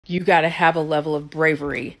you got to have a level of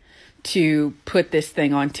bravery to put this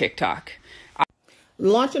thing on TikTok.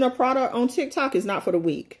 Launching a product on TikTok is not for the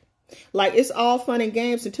weak. Like, it's all fun and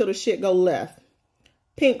games until the shit go left.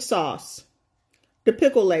 Pink sauce, the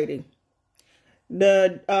pickle lady,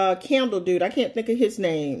 the candle dude, I can't think of his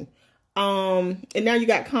name. And now you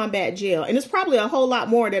got Combat Gel. And it's probably a whole lot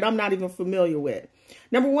more that I'm not even familiar with.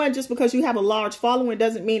 Number one, just because you have a large following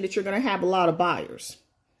doesn't mean that you're going to have a lot of buyers.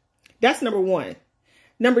 That's number one.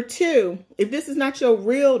 Number two, if this is not your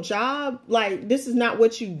real job, like this is not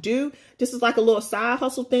what you do, this is like a little side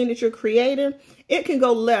hustle thing that you're creating, it can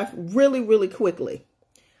go left really, really quickly.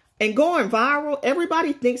 And going viral,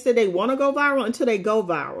 everybody thinks that they want to go viral until they go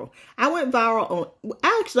viral. I went viral on,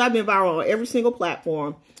 I've been viral on every single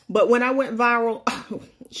platform. But when I went viral,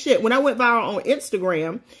 when I went viral on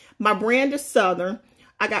Instagram, my brand is Southern.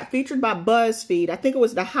 I got featured by BuzzFeed. I think it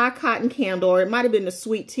was the High Cotton Candle, or it might have been the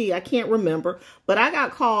Sweet Tea. I can't remember. But I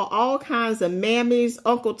got called all kinds of mammies,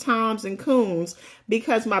 Uncle Toms, and coons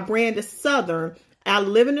because my brand is Southern. I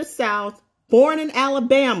live in the South, born in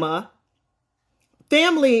Alabama.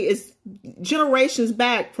 Family is generations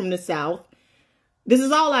back from the South. This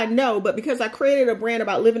is all I know, but because I created a brand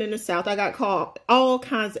about living in the South, I got called all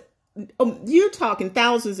kinds of, you're talking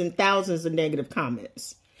thousands and thousands of negative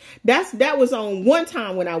comments. That was on one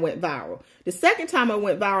time when I went viral. The second time I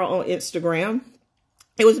went viral on Instagram,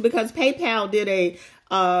 it was because PayPal did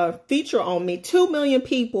a feature on me. 2 million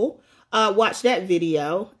people watched that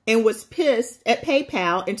video and was pissed at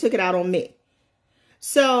PayPal and took it out on me.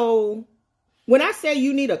 So when I say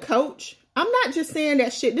you need a coach, I'm not just saying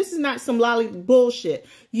that shit. This is not some lolly bullshit.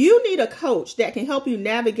 You need a coach that can help you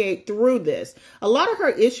navigate through this. A lot of her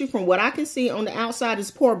issue, from what I can see on the outside, is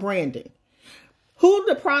poor branding. Who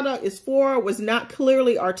the product is for was not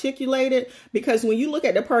clearly articulated, because when you look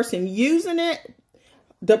at the person using it,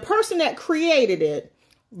 the person that created it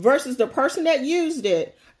versus the person that used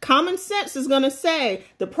it, common sense is going to say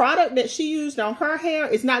the product that she used on her hair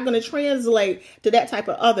is not going to translate to that type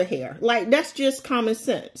of other hair. Like, that's just common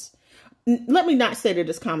sense. Let me not say that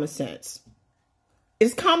it's common sense.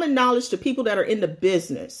 It's common knowledge to people that are in the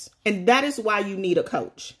business. And that is why you need a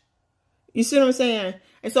coach. You see what I'm saying?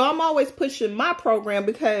 And so I'm always pushing my program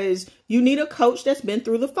because you need a coach that's been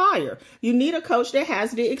through the fire. You need a coach that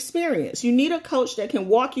has the experience. You need a coach that can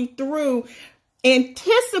walk you through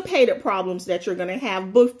anticipated problems that you're going to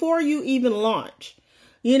have before you even launch.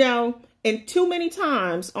 You know, and too many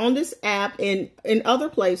times on this app and in other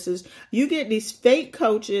places, you get these fake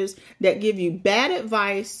coaches that give you bad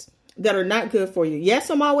advice that are not good for you.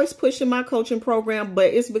 Yes, I'm always pushing my coaching program,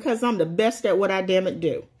 but it's because I'm the best at what I damn it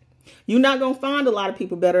do. You're not going to find a lot of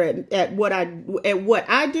people better at what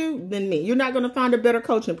I do than me. You're not going to find a better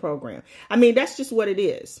coaching program. I mean, that's just what it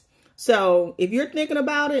is. So if you're thinking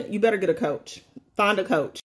about it, you better get a coach. Find a coach.